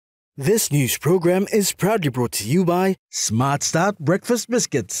This news program is proudly brought to you by Smart Start Breakfast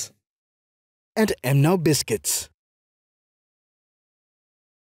Biscuits and Now Biscuits.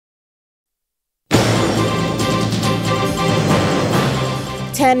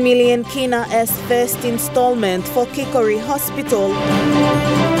 $10 million Kina as first installment for Kikori Hospital.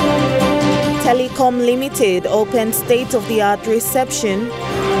 Telecom Limited open state-of-the-art reception.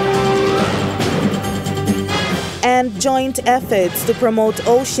 And joint efforts to promote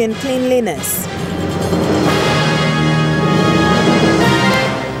ocean cleanliness.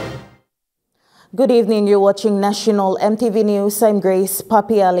 Good evening, you're watching National EMTV News. I'm Grace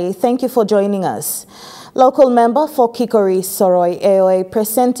Papiali. Thank you for joining us. Local member for Kikori Soroi AOA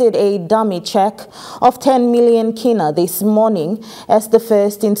presented a dummy check of 10 million Kina this morning as the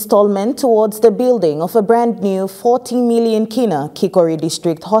first installment towards the building of a brand new 40 million Kina Kikori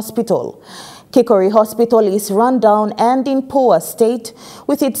District Hospital. Kikori Hospital is run down and in poor state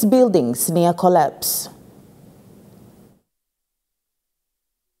with its buildings near collapse.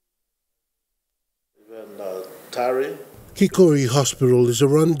 Kikori Hospital is a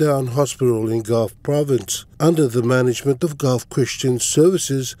run-down hospital in Gulf Province. Under the management of Gulf Christian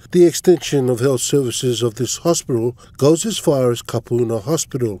Services, the extension of health services of this hospital goes as far as Kapuna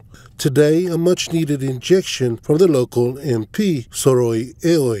Hospital. Today, a much-needed injection from the local MP, Soroi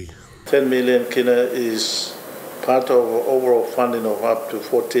Eoi. 10 million Kina is part of overall funding of up to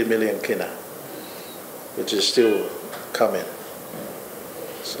 40 million Kina, which is still coming.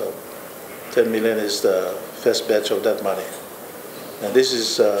 So 10 million is the first batch of that money. And this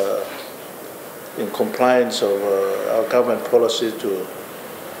is in compliance of our government policy to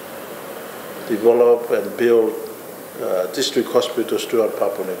develop and build district hospitals throughout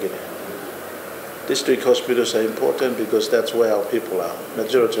Papua New Guinea. District hospitals are important because that's where our people are.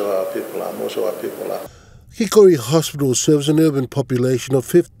 Majority of our people are, most of our people are. Kikori Hospital serves an urban population of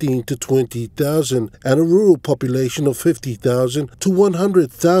 15 to 20,000 and a rural population of 50,000 to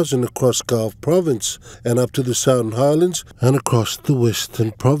 100,000 across Gulf Province and up to the Southern Highlands and across the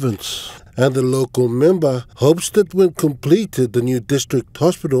Western Province. And the local member hopes that when completed, the new district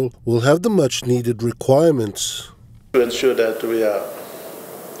hospital will have the much-needed requirements. To ensure that we are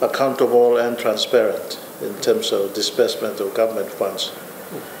accountable and transparent in terms of disbursement of government funds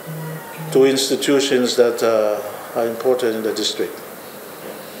to institutions that are important in the district.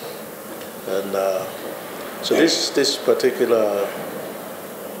 And so this particular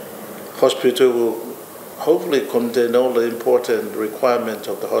hospital will hopefully contain all the important requirements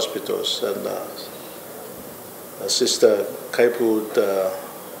of the hospitals, and Sister Kaipu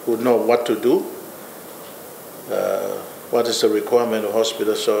would know what to do, what is the requirement of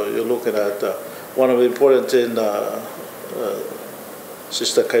hospital. So you're looking at one of the important things,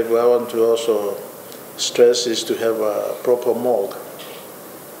 Sister Kaipu, I want to also stress is to have a proper morgue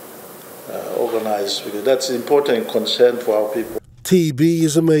organized, because that's important concern for our people. TB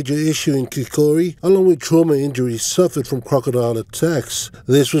is a major issue in Kikori, along with trauma injuries suffered from crocodile attacks.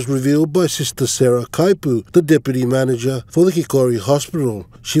 This was revealed by Sister Sarah Kaipu, the Deputy Manager for the Kikori Hospital.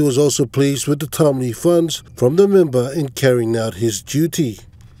 She was also pleased with the timely funds from the member in carrying out his duty.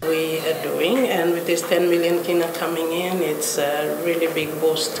 We are doing, and with this 10 million Kina coming in, it's a really big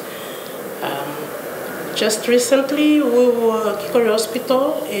boost. Just recently, Kikori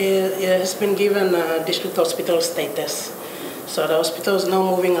Hospital has been given a district hospital status. So the hospital is now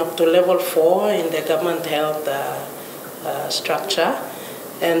moving up to level 4 in the government health structure.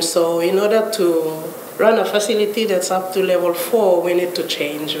 And so in order to run a facility that's up to level 4, we need to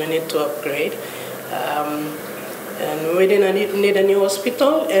change, we need to upgrade. And we need a new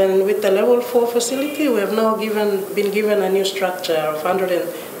hospital, and with the level 4 facility, we have now been given a new structure of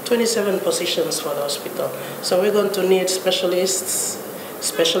 127 positions for the hospital. So we're going to need specialists,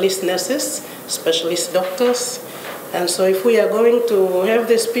 specialist nurses, specialist doctors. And so if we are going to have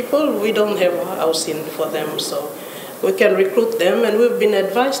these people, we don't have housing for them, so we can recruit them. And we've been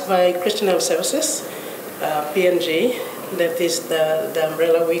advised by Christian Health Services, PNG, that is the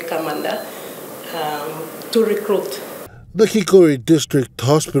umbrella we come under, to recruit. The Kikori District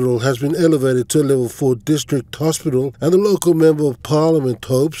Hospital has been elevated to a level 4 district hospital, and the local member of parliament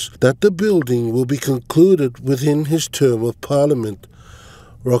hopes that the building will be concluded within his term of parliament.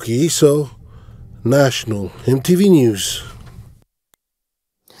 Rocky Iso, National EMTV News.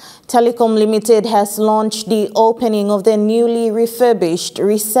 Telecom Limited has launched the opening of the newly refurbished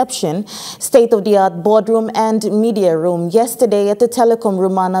reception, state-of-the-art boardroom and media room yesterday at the Telecom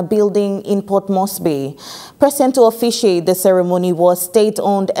Romana building in Port Moresby. Present to officiate the ceremony was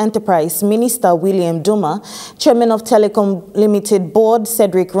State-Owned Enterprise Minister William Duma, Chairman of Telecom Limited Board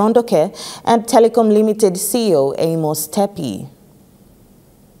Cedric Rondoke, and Telecom Limited CEO Amos Tepi.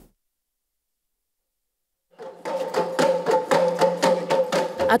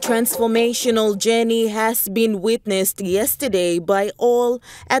 A transformational journey has been witnessed yesterday by all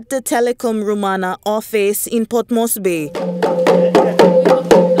at the Telecom Romana office in Port Moresby.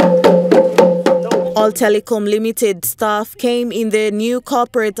 All Telecom Limited staff came in their new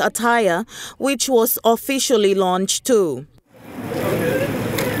corporate attire, which was officially launched too.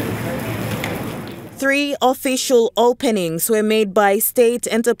 3 official openings were made by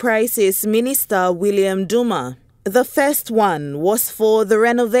State Enterprises Minister William Duma. The first one was for the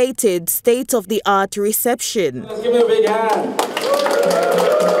renovated state-of-the-art reception. Give me a big hand.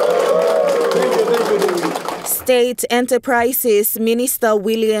 State Enterprises Minister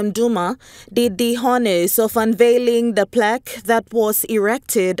William Duma did the honors of unveiling the plaque that was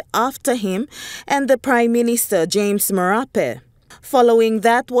erected after him and the Prime Minister James Marape. Following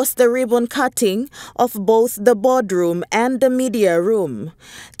that was the ribbon cutting of both the boardroom and the media room.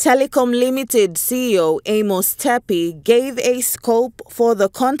 Telecom Limited CEO Amos Tepi gave a scope for the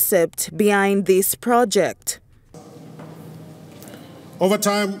concept behind this project. Over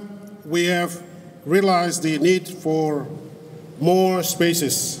time, we have realized the need for more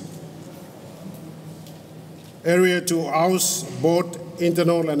spaces, area to house both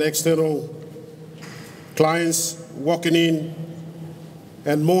internal and external clients walking in,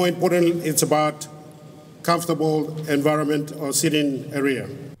 and more importantly, it's about comfortable environment or sitting area.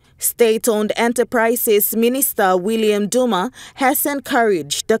 State-owned Enterprises Minister William Duma has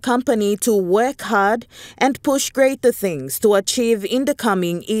encouraged the company to work hard and push greater things to achieve in the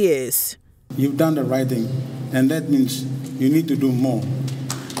coming years. You've done the right thing, and that means you need to do more.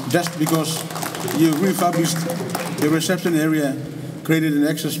 Just because you refurbished the reception area, created an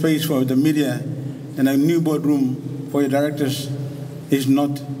extra space for the media and a new boardroom for your directors is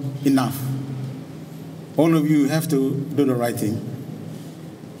not enough. All of you have to do the right thing.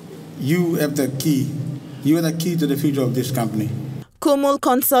 You have the key. You are the key to the future of this company. Kumul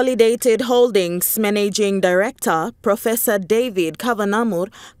Consolidated Holdings Managing Director Professor David Kavanamur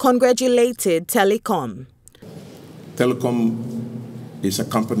congratulated Telecom. Telecom is a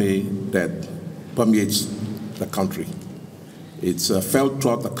company that permeates the country. It's felt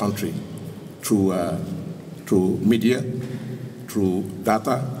throughout the country through media, through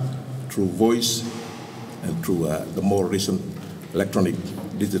data, through voice, and through the more recent electronic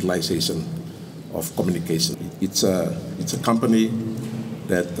digitalization of communication. It's a company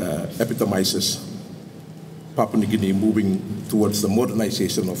that epitomizes Papua New Guinea moving towards the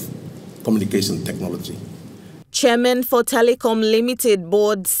modernization of communication technology. Chairman for Telecom Limited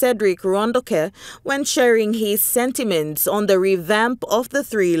Board Cedric Rondoke, when sharing his sentiments on the revamp of the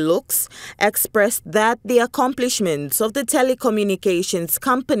 3 looks, expressed that the accomplishments of the telecommunications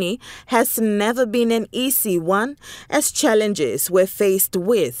company has never been an easy one, as challenges were faced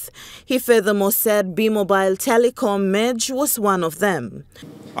with. He furthermore said B-Mobile Telecom merge was one of them.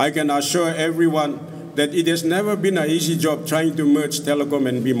 I can assure everyone that it has never been an easy job trying to merge Telecom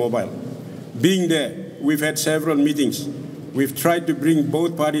and B-Mobile. Being there, we've had several meetings. We've tried to bring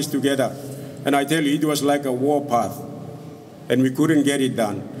both parties together. And I tell you, it was like a war path. And we couldn't get it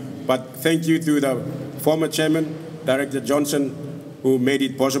done. But thank you to the former chairman, Director Johnson, who made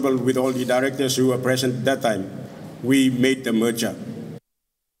it possible with all the directors who were present at that time. We made the merger.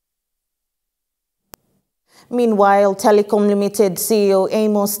 Meanwhile, Telecom Limited CEO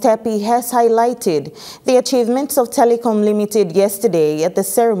Amos Tepi has highlighted the achievements of Telecom Limited yesterday at the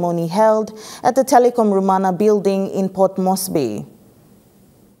ceremony held at the Telecom Romana building in Port Moresby.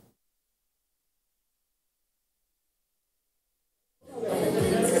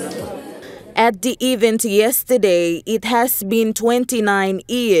 At the event yesterday, it has been 29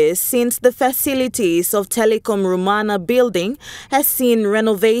 years since the facilities of Telecom Romana building has seen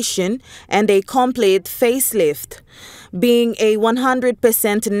renovation and a complete facelift. Being a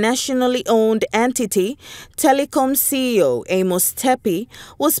 100% nationally owned entity, Telecom CEO Amos Tepi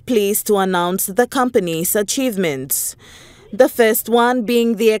was pleased to announce the company's achievements. The first one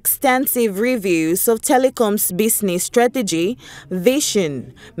being the extensive reviews of Telecom's business strategy,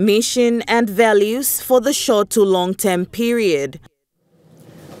 vision, mission and values for the short to long-term period.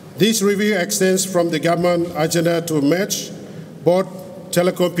 This review extends from the government agenda to merge both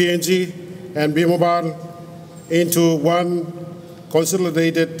Telecom PNG and B-Mobile into one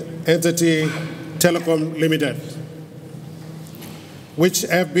consolidated entity, Telecom Limited, which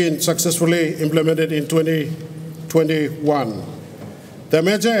have been successfully implemented in 2021. The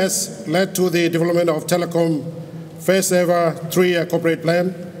merger has led to the development of Telecom first ever 3-year corporate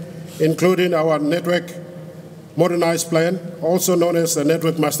plan, including our network modernized plan, also known as the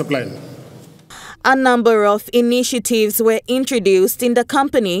Network Master Plan. A number of initiatives were introduced in the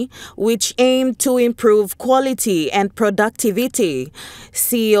company which aimed to improve quality and productivity.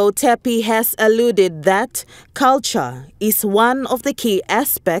 CEO Tepi has alluded that culture is one of the key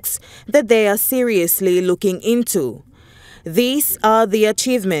aspects that they are seriously looking into. These are the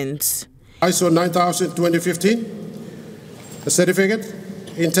achievements. ISO 9000-2015, a certificate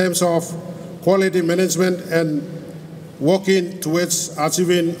in terms of quality management and working towards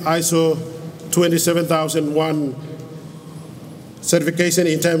achieving ISO 27001 certification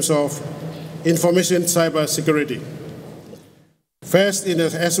in terms of information cyber security. First, in the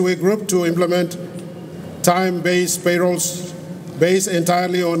SOE group to implement time-based payrolls based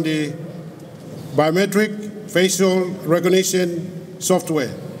entirely on the biometric facial recognition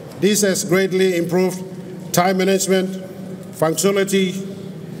software. This has greatly improved time management, functionality,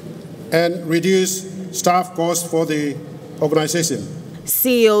 and reduced staff costs for the organization.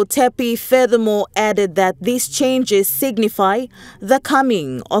 CEO Tepi furthermore added that these changes signify the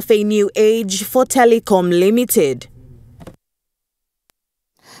coming of a new age for Telecom Limited.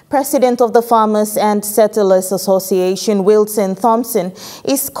 President of the Farmers and Settlers Association, Wilson Thompson,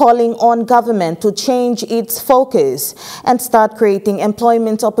 is calling on government to change its focus and start creating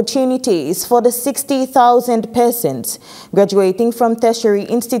employment opportunities for the 60,000 persons graduating from tertiary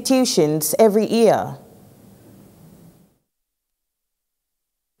institutions every year.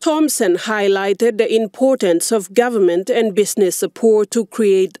 Thompson highlighted the importance of government and business support to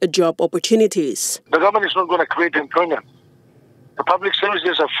create job opportunities. The government is not going to create employment. The public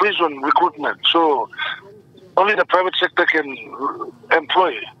services are freeze on recruitment, so only the private sector can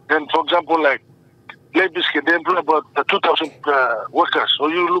employ. And for example, like Lake Biscuit, they employ about 2,000 workers. Or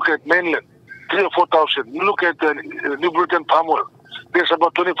you look at mainland, 3,000 or 4,000. You look at New Britain palm oil, there's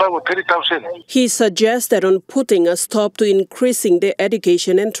about 25,000 or 30,000. He suggested on putting a stop to increasing the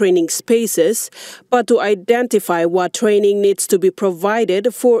education and training spaces, but to identify what training needs to be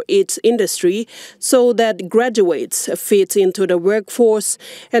provided for each industry so that graduates fit into the workforce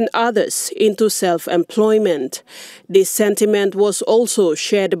and others into self-employment. This sentiment was also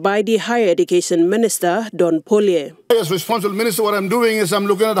shared by the Higher Education Minister, Don Polier. As responsible minister, what I'm doing is I'm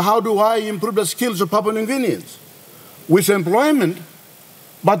looking at how do I improve the skills of Papua New Guineans with employment.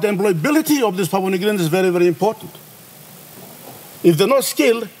 But the employability of these Papua New Guineans is very, very important. If they're not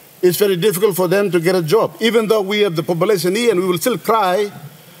skilled, it's very difficult for them to get a job. Even though we have the population here and we will still cry,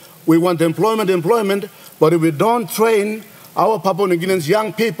 we want employment, but if we don't train our Papua New Guineans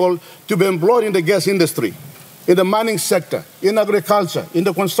young people to be employed in the gas industry, in the mining sector, in agriculture, in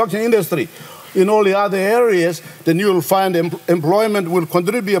the construction industry, in all the other areas, then you will find employment will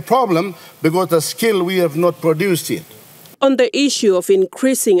continue to be a problem because the skill we have not produced yet. On the issue of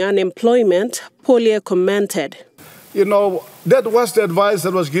increasing unemployment, Polier commented. You know, that was the advice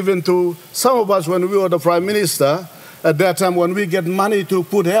that was given to some of us when we were the Prime Minister at that time, when we get money to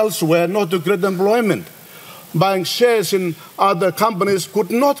put elsewhere, not to create employment. Buying shares in other companies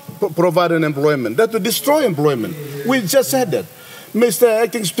could not provide an employment. That would destroy employment. We just said that. Mr.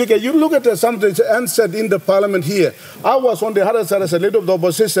 Acting Speaker, you look at something answered in the Parliament here. I was on the other side as a leader of the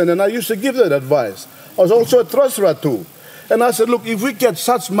opposition, and I used to give that advice. I was also a treasurer too. And I said, look, if we get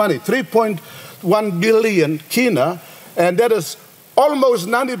such money, 3.1 billion kina, and that is almost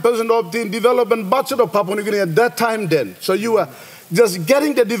 90% of the development budget of Papua New Guinea at that time then. So you are just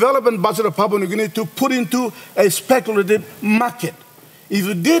getting the development budget of Papua New Guinea to put into a speculative market. If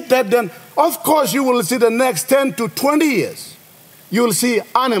you did that, then of course you will see the next 10 to 20 years, you will see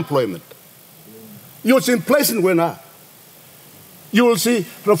unemployment. You will see inflation went up. You will see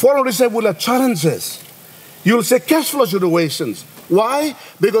the foreign reserve will have challenges. You'll see cash flow situations. Why?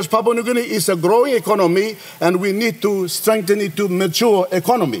 Because Papua New Guinea is a growing economy and we need to strengthen it to mature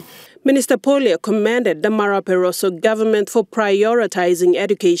economy. Minister Polier commended the Marape Rosso government for prioritizing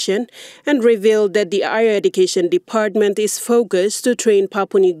education and revealed that the Higher Education Department is focused to train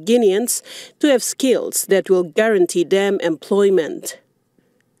Papua New Guineans to have skills that will guarantee them employment.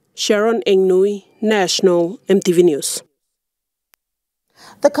 Sharon Engnui, National EMTV News.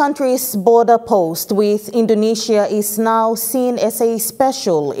 The country's border post with Indonesia is now seen as a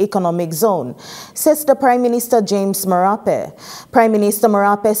special economic zone, says the Prime Minister James Marape. Prime Minister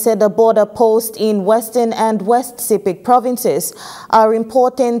Marape said the border post in Western and West Sepik provinces are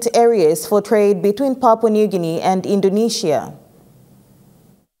important areas for trade between Papua New Guinea and Indonesia.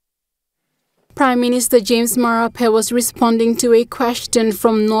 Prime Minister James Marape was responding to a question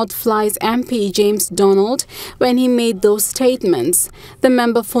from North Fly's MP James Donald when he made those statements. The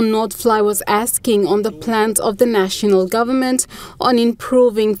member for North Fly was asking on the plans of the national government on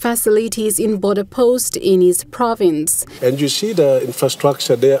improving facilities in border post in his province. And you see the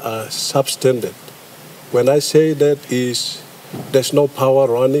infrastructure there are substandard. When I say that is, there's no power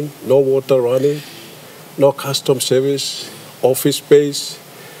running, no water running, no custom service, office space,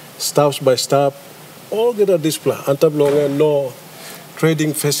 staffs by staff, all get a display. Antablonga, no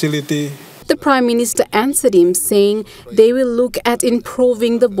trading facility. The Prime Minister answered him, saying they will look at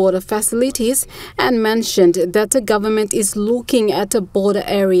improving the border facilities, and mentioned that the government is looking at the border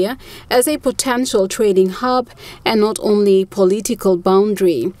area as a potential trading hub and not only a political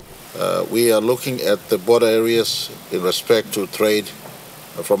boundary. We are looking at the border areas in respect to trade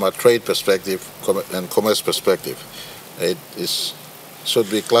from a trade perspective and commerce perspective. It should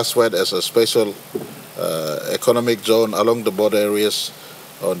be classified as a special economic zone along the border areas.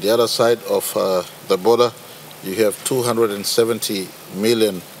 On the other side of the border, you have 270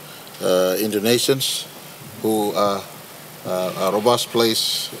 million Indonesians who are a robust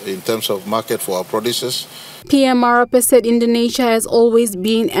place in terms of market for our producers. PM Marape said Indonesia has always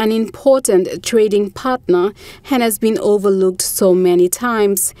been an important trading partner and has been overlooked so many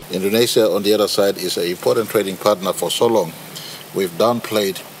times. Indonesia, on the other side, is an important trading partner for so long. We've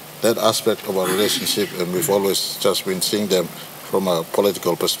downplayed that aspect of our relationship, and we've always just been seeing them from a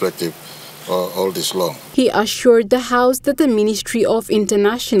political perspective all this long. He assured the House that the Ministry of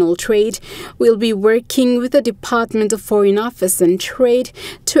International Trade will be working with the Department of Foreign Affairs and Trade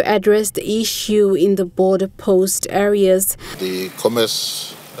to address the issue in the border post areas. The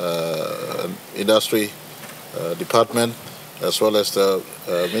Commerce Industry Department, as well as the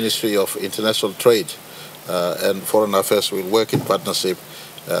Ministry of International Trade and Foreign Affairs, will work in partnership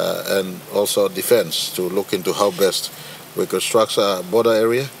and also Defense to look into how best we could structure a border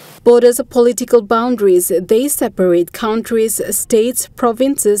area. Borders are political boundaries. They separate countries, states,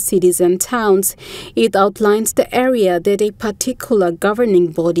 provinces, cities and towns. It outlines the area that a particular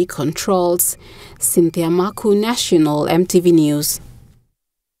governing body controls. Cynthia Maku, National EMTV News.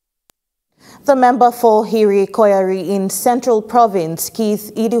 The member for Hiri Koyari in Central Province,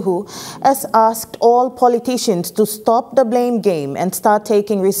 Keith Iduhu, has asked all politicians to stop the blame game and start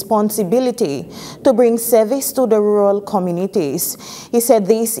taking responsibility to bring service to the rural communities. He said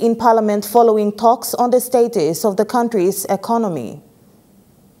this in Parliament following talks on the status of the country's economy.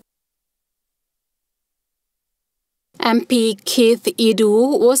 MP Keith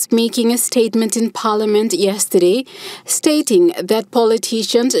Iduhu was making a statement in Parliament yesterday, stating that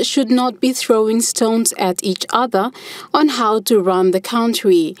politicians should not be throwing stones at each other on how to run the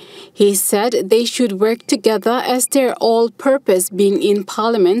country. He said they should work together as their all-purpose being in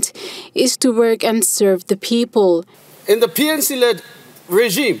Parliament is to work and serve the people. In the PNC-led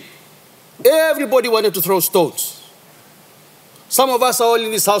regime, everybody wanted to throw stones. Some of us are all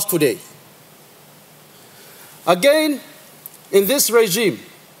in this house today. Again, in this regime,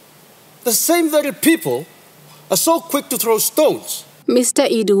 the same very people are so quick to throw stones. Mr.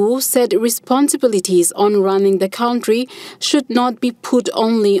 Iduhu said responsibilities on running the country should not be put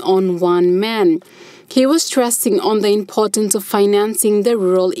only on one man. He was stressing on the importance of financing the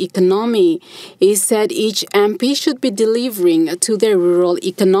rural economy. He said each MP should be delivering to the rural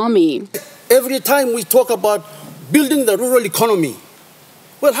economy. Every time we talk about building the rural economy,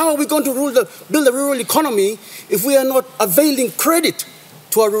 well, how are we going to build the rural economy if we are not availing credit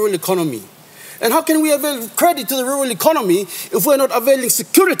to our rural economy? And how can we avail credit to the rural economy if we are not availing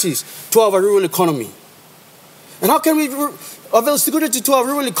securities to our rural economy? And how can we avail security to our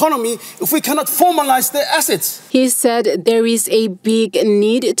rural economy if we cannot formalize their assets? He said there is a big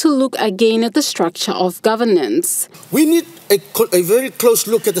need to look again at the structure of governance. We need a very close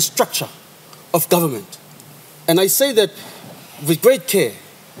look at the structure of government. And I say that with great care.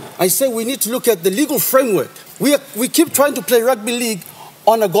 I say we need to look at the legal framework. We keep trying to play rugby league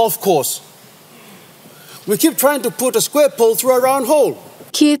on a golf course. We keep trying to put a square pole through a round hole.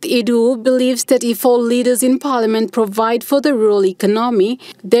 Keith Iduhu believes that if all leaders in Parliament provide for the rural economy,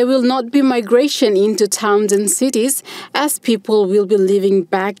 there will not be migration into towns and cities, as people will be living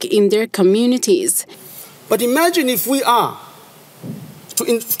back in their communities. But imagine if we are to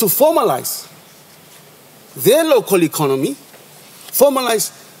formalize their local economy,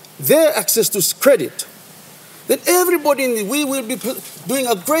 formalize their access to credit, then everybody we will be doing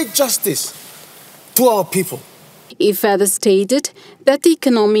a great justice to our people. He further stated that the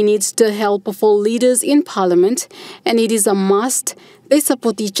economy needs the help of all leaders in Parliament, and it is a must they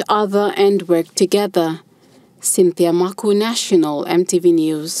support each other and work together. Cynthia Maku, National EMTV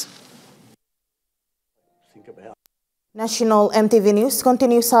News. National EMTV News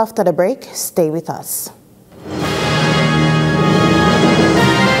continues after the break. Stay with us.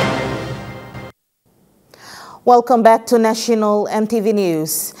 Welcome back to National EMTV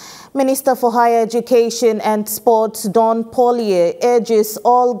News. Minister for Higher Education and Sports Don Paulier urges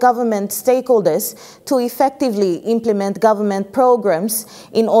all government stakeholders to effectively implement government programs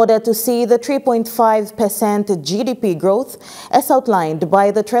in order to see the 3.5% GDP growth as outlined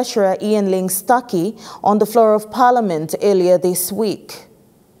by the Treasurer Ian Ling-Stuckey on the floor of Parliament earlier this week.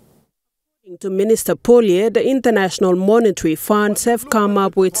 To Minister Paulier, the International Monetary Funds have come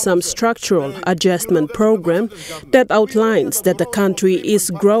up with some structural adjustment program that outlines that the country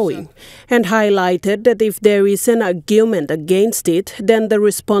is growing and highlighted that if there is an argument against it, then the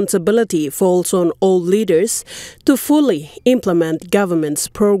responsibility falls on all leaders to fully implement government's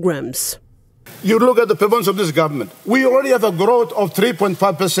programs. You look at the performance of this government. We already have a growth of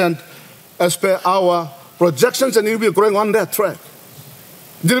 3.5% as per our projections, and it will be growing on that track.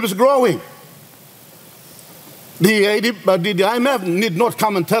 It is growing. The IMF need not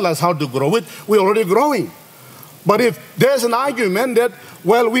come and tell us how to grow it. We're already growing. But if there's an argument that,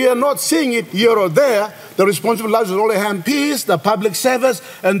 well, we are not seeing it here or there, the responsible lies with all the MPs, the public service,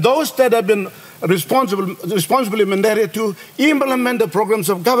 and those that have been responsibly mandated to implement the programs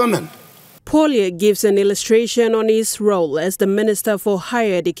of government. Paulier gives an illustration on his role as the Minister for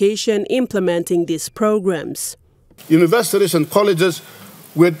Higher Education implementing these programs. Universities and colleges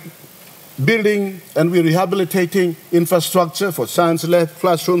with building and we're rehabilitating infrastructure for science lab,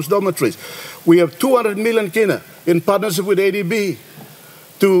 classrooms, dormitories. We have 200 million kina in partnership with ADB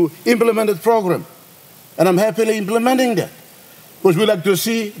to implement the program. And I'm happily implementing that because we like to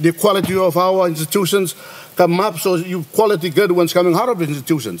see the quality of our institutions come up, so you quality good ones coming out of the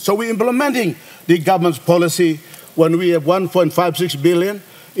institutions. So we're implementing the government's policy. When we have 1.56 billion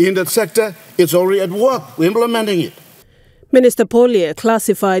in that sector, it's already at work. We're implementing it. Minister Paulier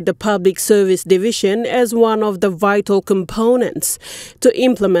classified the Public Service Division as one of the vital components to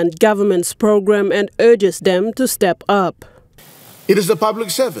implement government's program and urges them to step up. It is the public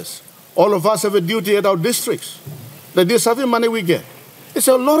service. All of us have a duty at our districts. The every money we get, it's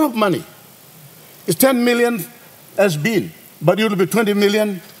a lot of money. It's 10 million has been, but it will be 20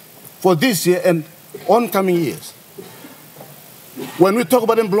 million for this year and oncoming years. When we talk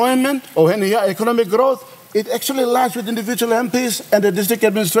about employment or any economic growth, it actually lies with individual MPs and the district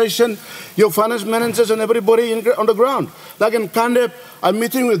administration, your finance managers and everybody on the ground. Like in Kandep, I'm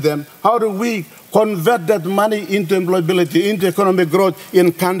meeting with them. How do we convert that money into employability, into economic growth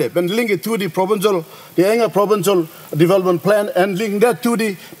in Kandep and link it to the Enga provincial development plan and link that to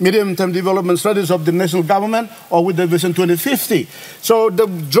the medium-term development strategies of the national government or with the Vision 2050. So the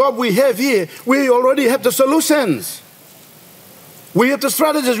job we have here, we already have the solutions. We have the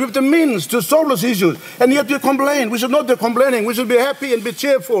strategies, we have the means to solve those issues. And yet we complain. We should not be complaining. We should be happy and be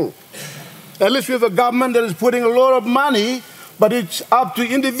cheerful. At least we have a government that is putting a lot of money, but it's up to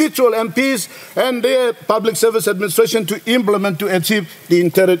individual MPs and their public service administration to implement to achieve the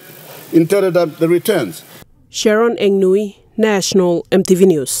intended returns. Sharon Engnui, National EMTV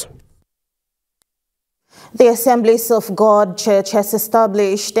News. The Assemblies of God Church has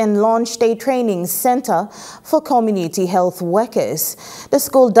established and launched a training center for community health workers. The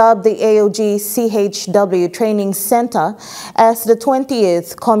school dubbed the AOG CHW Training Center as the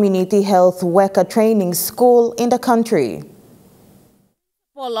 20th Community Health Worker Training School in the country.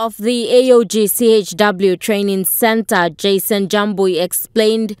 Of the AOG CHW Training Center, Jason Jambui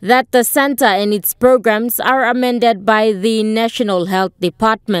explained that the center and its programs are amended by the National Health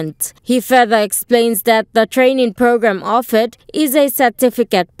Department. He further explains that the training program offered is a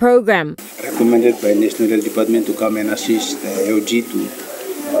certificate program. Recommended by National Health Department to come and assist the AOG to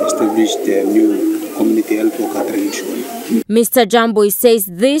establish the new community health worker training school. Mr. Jambui says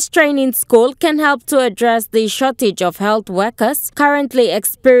this training school can help to address the shortage of health workers currently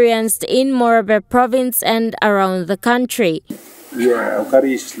experienced in Morabe province and around the country. Yeah,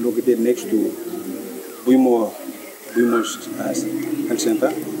 Okari is located next to Buimo's health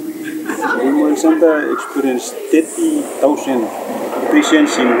center. Buimo Health Center experienced 30,000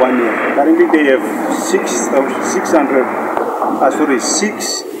 patients in 1 year. Currently they have 6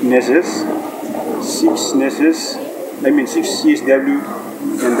 CSW,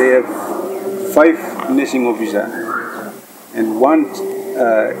 and they have 5 nursing officers and 1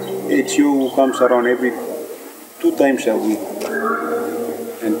 HO who comes around every 2 times a week.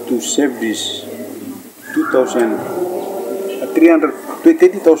 And to save this 30,000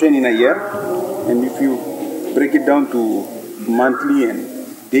 in a year, and if you break it down to monthly and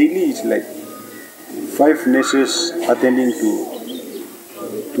daily, it's like 5 nurses attending to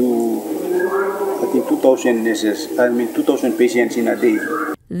I think 2,000 patients in a day.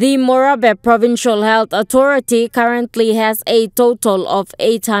 The Morabe Provincial Health Authority currently has a total of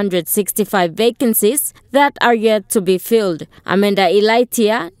 865 vacancies that are yet to be filled. Amanda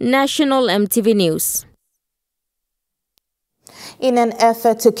Ilaitia, National EMTV News. In an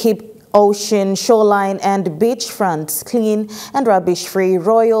effort to keep ocean, shoreline and beachfronts clean and rubbish-free,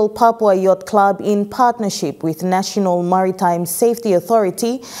 Royal Papua Yacht Club, in partnership with National Maritime Safety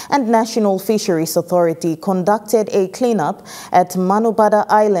Authority and National Fisheries Authority, conducted a cleanup at Manubada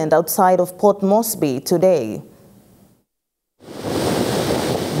Island outside of Port Moresby today.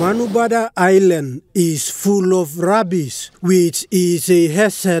 Manubada Island is full of rubbish, which is a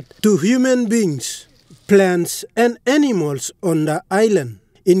hazard to human beings, plants and animals on the island,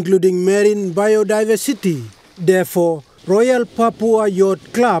 including marine biodiversity. Therefore, Royal Papua Yacht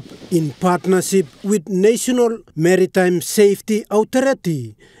Club, in partnership with National Maritime Safety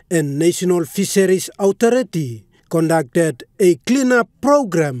Authority and National Fisheries Authority, conducted a cleanup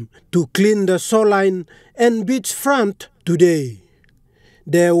program to clean the shoreline and beachfront today.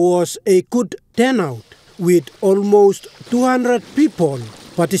 There was a good turnout, with almost 200 people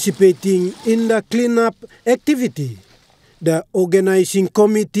participating in the cleanup activity. The organizing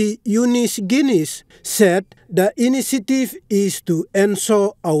committee, Eunice Guinness, said the initiative is to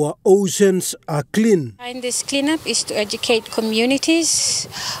ensure our oceans are clean. And this cleanup is to educate communities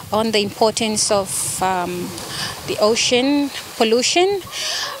on the importance of the ocean pollution.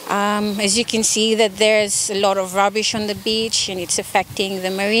 As you can see that there's a lot of rubbish on the beach and it's affecting the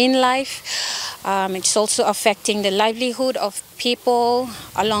marine life. It's also affecting the livelihood of people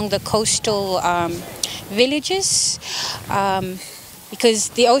along the coastal villages, because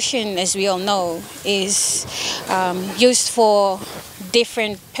the ocean, as we all know, is used for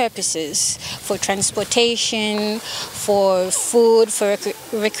different purposes, for transportation, for food, for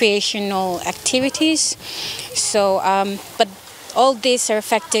recreational activities. So, but all these are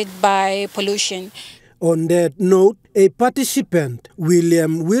affected by pollution. On that note, a participant,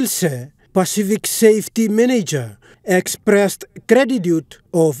 William Wilshire, Pacific Safety Manager, expressed gratitude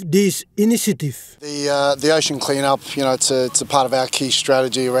of this initiative. The ocean cleanup, it's a part of our key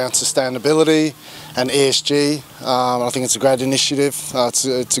strategy around sustainability and ESG. I think it's a great initiative.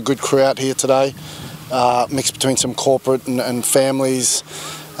 It's a good crew out here today, mixed between some corporate and families.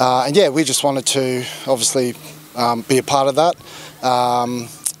 And yeah, we just wanted to obviously be a part of that.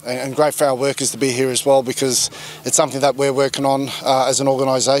 And great for our workers to be here as well, because it's something that we're working on as an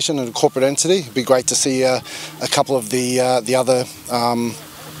organisation and a corporate entity. It'd be great to see a couple of the other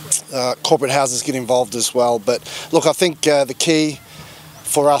corporate houses get involved as well. But look, I think the key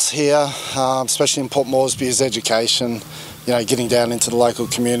for us here, especially in Port Moresby, is education, getting down into the local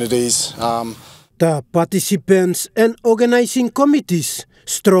communities. The participants and organising committees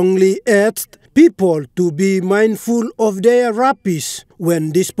strongly urged people to be mindful of their rubbish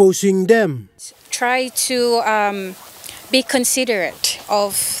when disposing them. Try to be considerate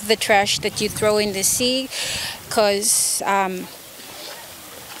of the trash that you throw in the sea, because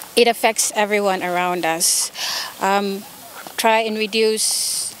it affects everyone around us. Try and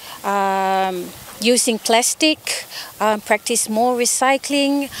reduce using plastic, practice more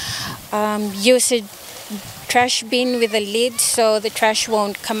recycling, use a trash bin with a lid so the trash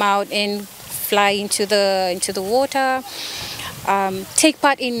won't come out and fly into the water. Take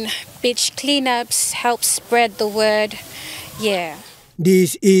part in beach cleanups, help spread the word. Yeah.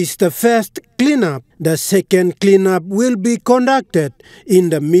 This is the first cleanup. The second cleanup will be conducted in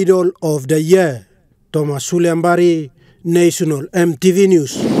the middle of the year. Thomas Suliambari, National EMTV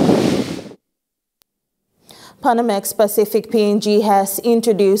News. Panamex Pacific PNG has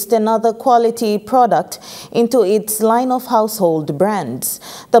introduced another quality product into its line of household brands.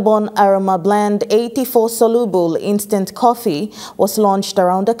 The Bon Aroma Blend 84 Soluble Instant Coffee was launched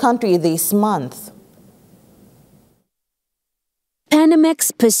around the country this month.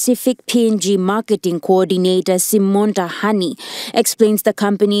 Panamex Pacific PNG Marketing Coordinator Simonta Hani explains the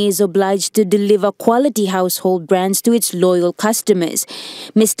company is obliged to deliver quality household brands to its loyal customers.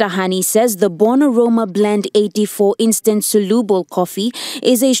 Mr. Hani says the Bon Aroma Blend 84 Instant Soluble Coffee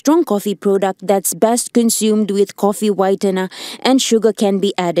is a strong coffee product that's best consumed with coffee whitener, and sugar can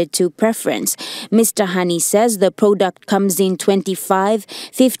be added to preference. Mr. Hani says the product comes in 25,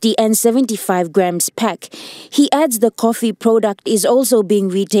 50 and 75 grams pack. He adds the coffee product is also being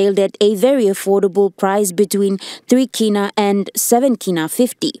retailed at a very affordable price between 3 kina and 7 kina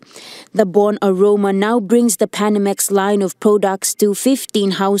 50. The Bon Aroma now brings the Panamex line of products to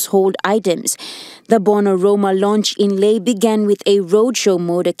 15 household items. The Bon Aroma launch in Leh began with a roadshow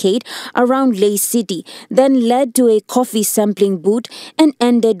motorcade around Leh City, then led to a coffee sampling booth and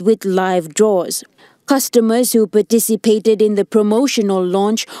ended with live draws. Customers who participated in the promotional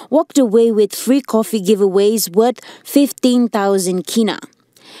launch walked away with free coffee giveaways worth 15,000 kina.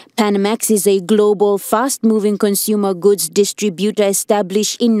 Panamax is a global fast-moving consumer goods distributor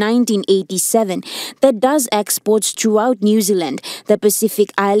established in 1987 that does exports throughout New Zealand, the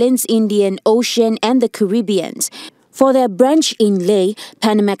Pacific Islands, Indian Ocean and the Caribbean. For their branch in Lae,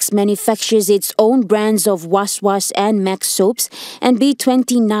 Panamax manufactures its own brands of Was and Max soaps and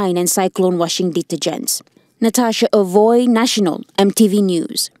B29 and Cyclone washing detergents. Natasha Avoy, National MTV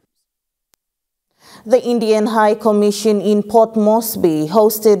News. The Indian High Commission in Port Moresby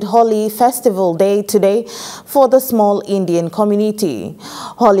hosted Holi Festival Day today for the small Indian community.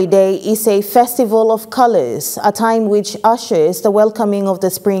 Holi Day is a festival of colors, a time which ushers the welcoming of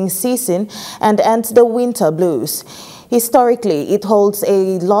the spring season and ends the winter blues. Historically, it holds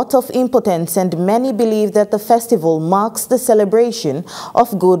a lot of importance, and many believe that the festival marks the celebration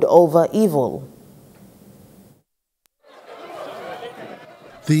of good over evil.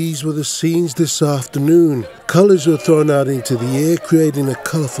 These were the scenes this afternoon. Colours were thrown out into the air, creating a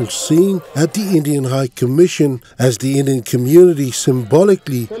colourful scene at the Indian High Commission as the Indian community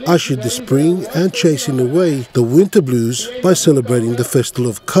symbolically ushered the spring and chasing away the winter blues by celebrating the Festival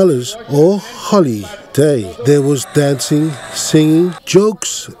of Colours or Holi Day. There was dancing, singing,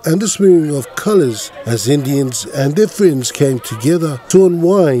 jokes and the smearing of colours as Indians and their friends came together to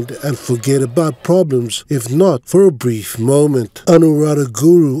unwind and forget about problems, if not for a brief moment. Anuradha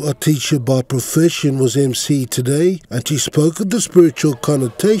Guru, a teacher by profession, was MC today, and she spoke of the spiritual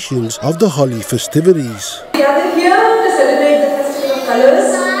connotations of the Holi festivities. We are here to celebrate the Festival of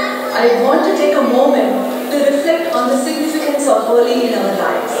Colours. I want to take a moment to reflect on the significance of Holi in our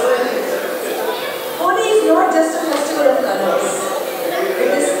lives. Holi is not just a festival of colours.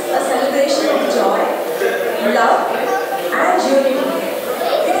 It is a celebration of joy, love and unity.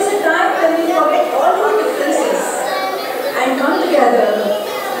 It is a time when we forget all our differences and come together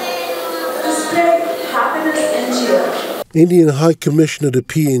to spread happiness and cheer. Indian High Commissioner to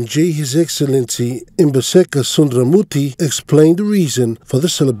PNG, His Excellency Imbaseka Sundramuthi, explained the reason for the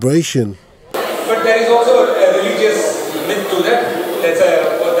celebration. But there is also a religious myth to that.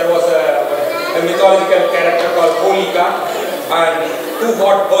 There was a mythological character called Holika, and who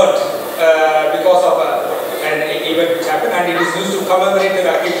got burnt because of an event which happened, and it is used to commemorate the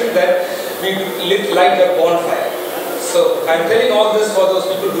occasion that we light a bonfire. So I'm telling all this for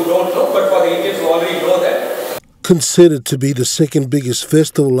those people who don't know, but for the Indians who already know that. Considered to be the second biggest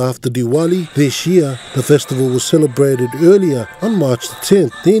festival after Diwali, this year the festival was celebrated earlier on March the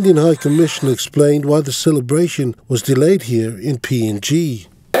 10th. The Indian High Commissioner explained why the celebration was delayed here in PNG.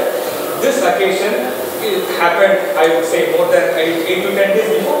 This occasion happened, I would say, more than 8 to 10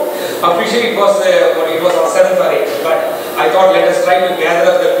 days before. Officially it was on 7th or 8th, but I thought let us try to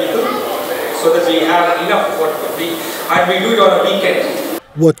gather up the people so that we have enough and we do it on a weekend.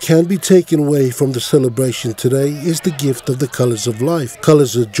 What can be taken away from the celebration today is the gift of the colours of life.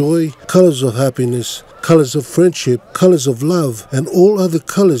 Colours of joy, colours of happiness, colours of friendship, colours of love, and all other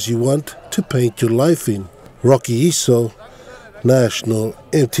colours you want to paint your life in. Rocky Iso, National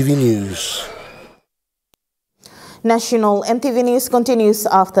MTV News. National MTV News continues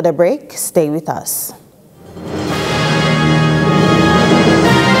after the break. Stay with us.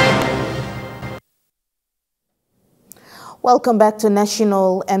 Welcome back to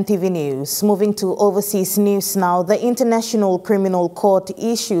National MTV News. Moving to overseas news now, the International Criminal Court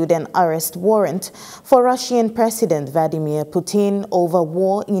issued an arrest warrant for Russian President Vladimir Putin over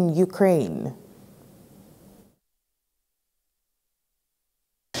war in Ukraine.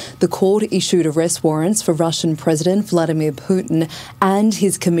 The court issued arrest warrants for Russian President Vladimir Putin and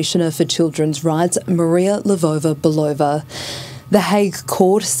his Commissioner for Children's Rights, Maria Lvova-Belova. The Hague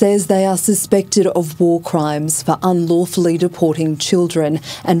Court says they are suspected of war crimes for unlawfully deporting children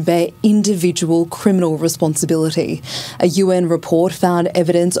and bear individual criminal responsibility. A UN report found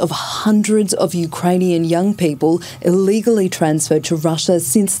evidence of hundreds of Ukrainian young people illegally transferred to Russia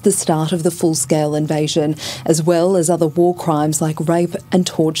since the start of the full-scale invasion, as well as other war crimes like rape and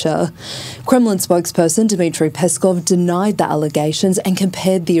torture. Kremlin spokesperson Dmitry Peskov denied the allegations and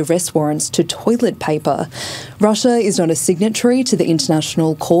compared the arrest warrants to toilet paper. Russia is not a signatory to the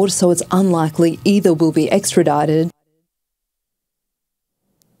International Court, so it's unlikely either will be extradited.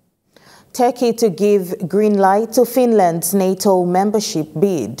 Turkey to give green light to Finland's NATO membership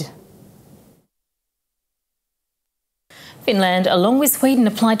bid. Finland, along with Sweden,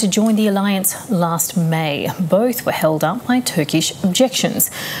 applied to join the alliance last May. Both were held up by Turkish objections,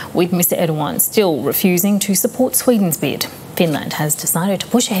 with Mr. Erdogan still refusing to support Sweden's bid. Finland has decided to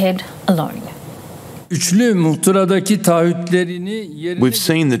push ahead alone. We've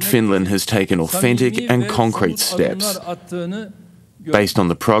seen that Finland has taken authentic and concrete steps. Based on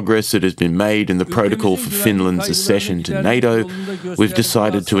the progress that has been made in the protocol for Finland's accession to NATO, we've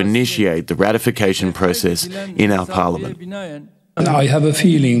decided to initiate the ratification process in our parliament. I have a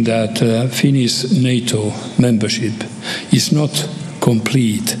feeling that Finnish NATO membership is not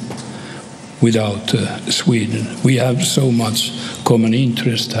complete without Sweden. We have so much common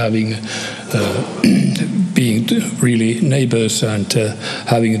interest, having being really neighbors and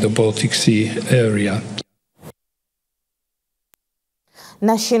having the Baltic Sea area.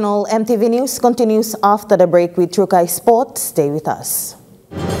 National MTV News continues after the break with Trukai Sport. Stay with us.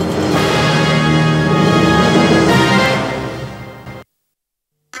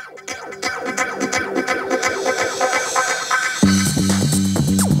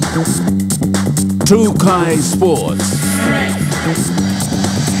 Trukai Sports.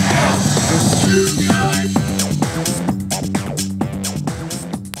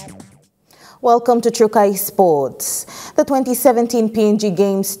 Welcome to Trukai Sports. The 2017 PNG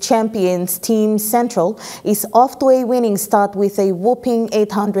Games champions Team Central is off to a winning start with a whopping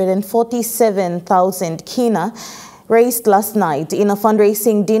 847,000 kina raised last night in a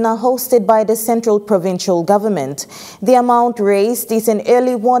fundraising dinner hosted by the Central Provincial Government. The amount raised is an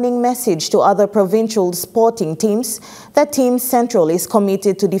early warning message to other provincial sporting teams that Team Central is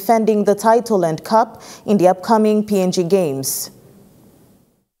committed to defending the title and cup in the upcoming PNG Games.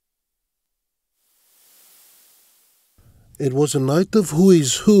 It was a night of who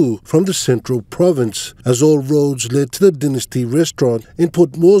is who from the Central Province, as all roads led to the Dynasty restaurant in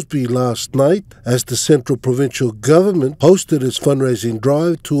Port Moresby last night, as the Central Provincial Government hosted its fundraising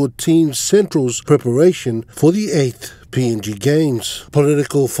drive toward Team Central's preparation for the 8th PNG Games.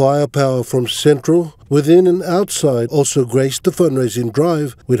 Political firepower from Central, within and outside, also graced the fundraising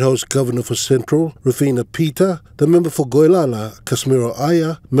drive, with host Governor for Central, Rufina Peter, the member for Goilala, Kasmiro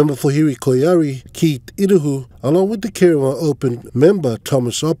Aya, member for Hirikoyari, Keith Iruhu, along with the Kirima Open member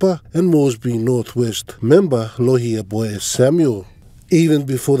Thomas Oppa and Moresby Northwest member Lohia Boy Samuel. Even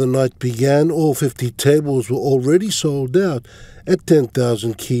before the night began, all 50 tables were already sold out at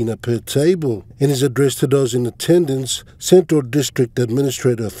 10,000 kina per table. In his address to those in attendance, Central District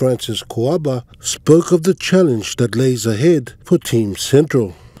Administrator Francis Coaba spoke of the challenge that lays ahead for Team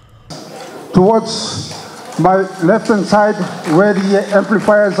Central. Towards my left-hand side, where the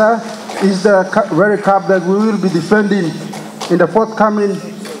amplifiers are, is the very cup that we will be defending in the forthcoming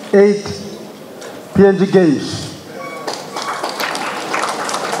 8 PNG Games.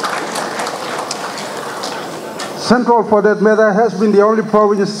 Central, for that matter, has been the only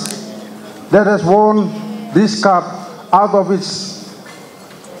province that has won this cup out of its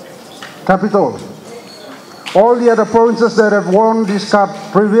capital. All the other provinces that have won this cup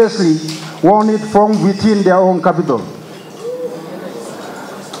previously won it from within their own capital.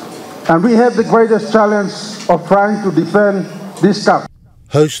 And we have the greatest challenge of trying to defend this cup.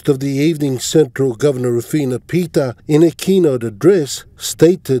 Host of the evening, Central Governor Rufina Peter, in a keynote address,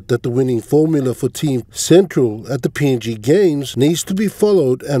 stated that the winning formula for Team Central at the PNG Games needs to be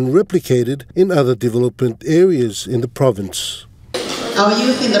followed and replicated in other development areas in the province. Our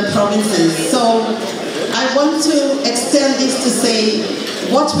youth in the provinces. So I want to extend this to say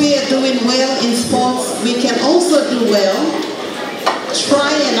what we are doing well in sports, we can also do well.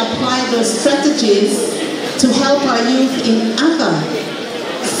 Try and apply those strategies to help our youth in other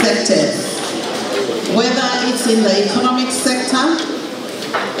sectors, whether it's in the economic sector,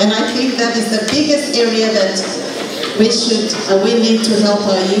 and I think that is the biggest area that we need to help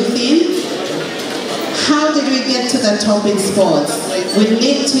our youth in. How did we get to the top in sports? We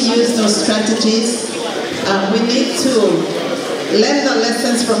need to use those strategies. We need to learn the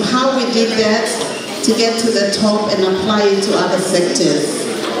lessons from how we did that to get to the top and apply it to other sectors,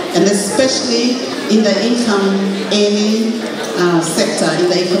 and especially in the income earning sector, in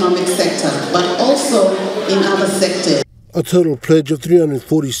the economic sector, but also in other sectors. A total pledge of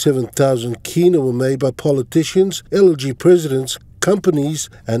 347,000 kina were made by politicians, LG presidents, companies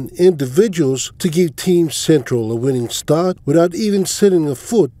and individuals to give Team Central a winning start without even setting a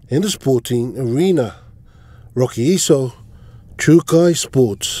foot in the sporting arena. Rocky Iso, Trukai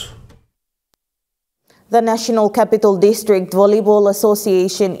Sports. The National Capital District Volleyball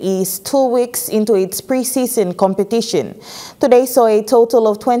Association is 2 weeks into its pre-season competition. Today saw a total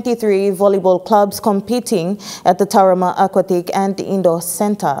of 23 volleyball clubs competing at the Tarama Aquatic and Indoor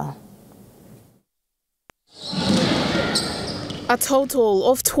Center. A total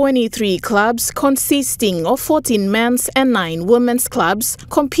of 23 clubs consisting of 14 men's and 9 women's clubs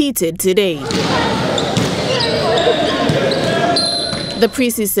competed today. The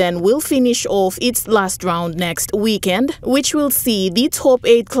preseason will finish off its last round next weekend, which will see the top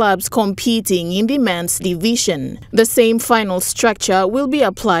 8 clubs competing in the men's division. The same final structure will be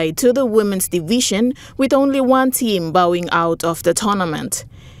applied to the women's division, with only one team bowing out of the tournament.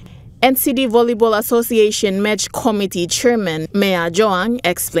 NCD Volleyball Association Match Committee Chairman Mea Joang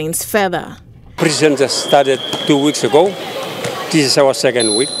explains further. Preseason just started 2 weeks ago. This is our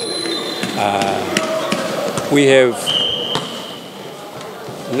second week. We have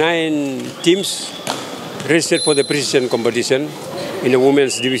 9 teams registered for the preseason competition in the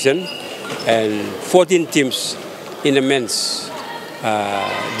women's division and 14 teams in the men's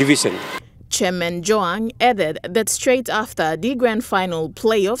division. Chairman Joang added that straight after the grand final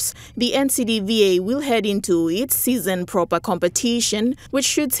playoffs, the NCDVA will head into its season proper competition, which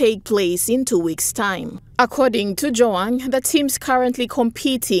should take place in 2 weeks' time. According to Joang, the teams currently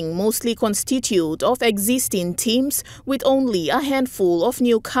competing mostly constitute of existing teams, with only a handful of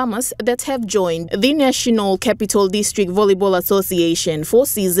newcomers that have joined the National Capital District Volleyball Association for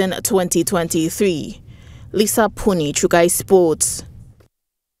season 2023. Lisa Puni, Trukai Sports.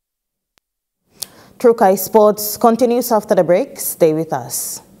 Trukai Sports continues after the break. Stay with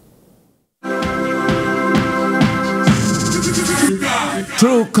us.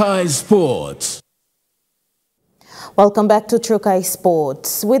 Trukai Sports. Welcome back to Trukai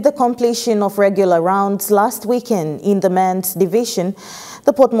Sports. With the completion of regular rounds last weekend in the men's division,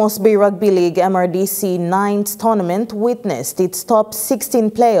 the Port Moresby Rugby League MRDC 9th tournament witnessed its top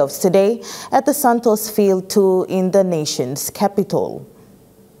 16 playoffs today at the Santos Field 2 in the nation's capital.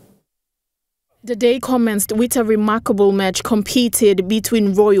 The day commenced with a remarkable match competed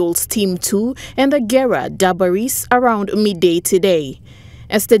between Royals Team 2 and the Gera Dabaris around midday today.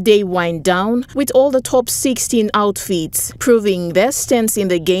 As the day wind down, with all the top 16 outfits proving their stance in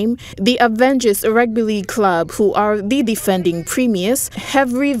the game, the Avengers Rugby League Club, who are the defending premiers,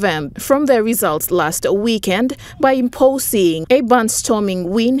 have revamped from their results last weekend by imposing a barnstorming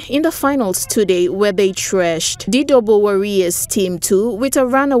win in the finals today, where they trashed the Double Warriors Team 2 with a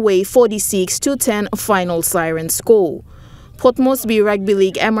runaway 46-10 final siren score. Port Moresby Rugby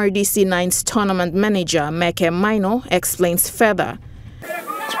League MRDC 9's tournament manager, Meke Maino, explains further.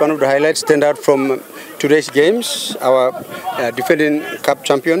 It's one of the highlights stand out from today's games. Our defending cup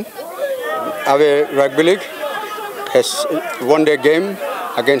champion, our Rugby League, has won their game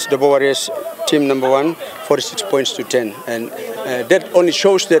against the Warriors team number 1, 46 points to 10. And that only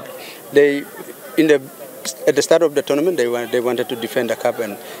shows that they, at the start of the tournament, they wanted to defend the cup,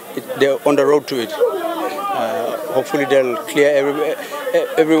 and they're on the road to it. Hopefully they'll clear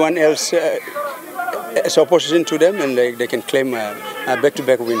everyone else as opposition to them, and they can claim a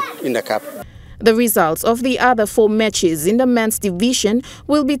back-to-back win in the cup. The results of the other 4 matches in the men's division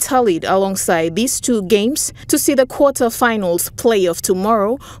will be tallied alongside these 2 games to see the quarter-finals playoff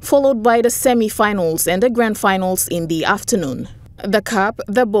tomorrow, followed by the semi-finals and the grand finals in the afternoon. The cup,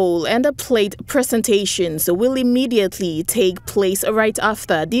 the bowl and the plate presentations will immediately take place right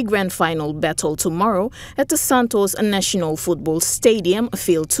after the grand final battle tomorrow at the Santos National Football Stadium,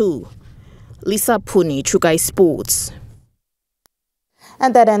 Field 2. Lisa Puni, Trukai Sports.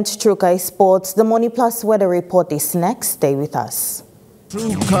 And that ends Trukai Sports. The Money Plus weather report is next. Stay with us.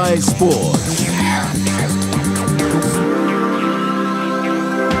 Trukai Sports.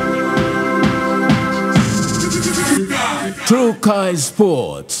 Trukai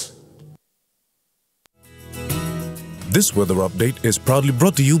Sports. This weather update is proudly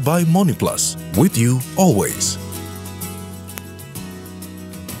brought to you by Money Plus. With you always.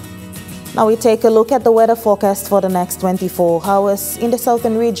 Now we take a look at the weather forecast for the next 24 hours. In the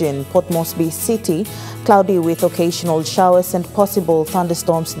southern region, Port Moresby City, cloudy with occasional showers and possible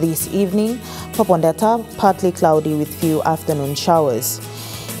thunderstorms this evening. Popondetta, partly cloudy with few afternoon showers.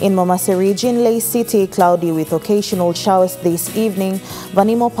 In Momase region, Lay City, cloudy with occasional showers this evening.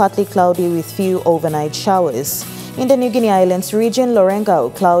 Vanimo, partly cloudy with few overnight showers. In the New Guinea Islands region,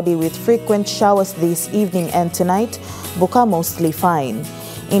 Lorengau, cloudy with frequent showers this evening and tonight. Buka, mostly fine.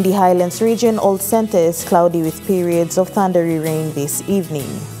 In the Highlands region, all centers cloudy with periods of thundery rain this evening.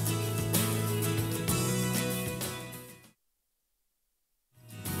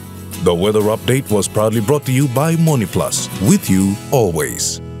 The weather update was proudly brought to you by Money Plus. With you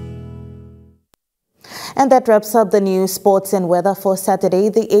always. And that wraps up the news, sports and weather for Saturday,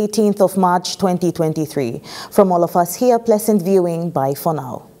 the 18th of March 2023. From all of us here, pleasant viewing. Bye for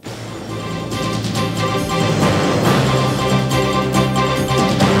now.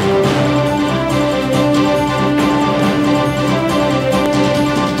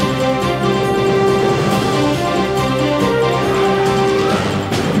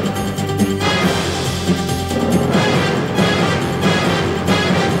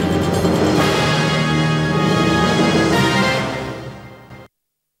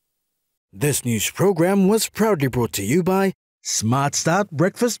 This news program was proudly brought to you by Smart Start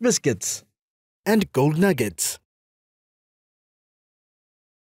Breakfast Biscuits and Gold Nuggets.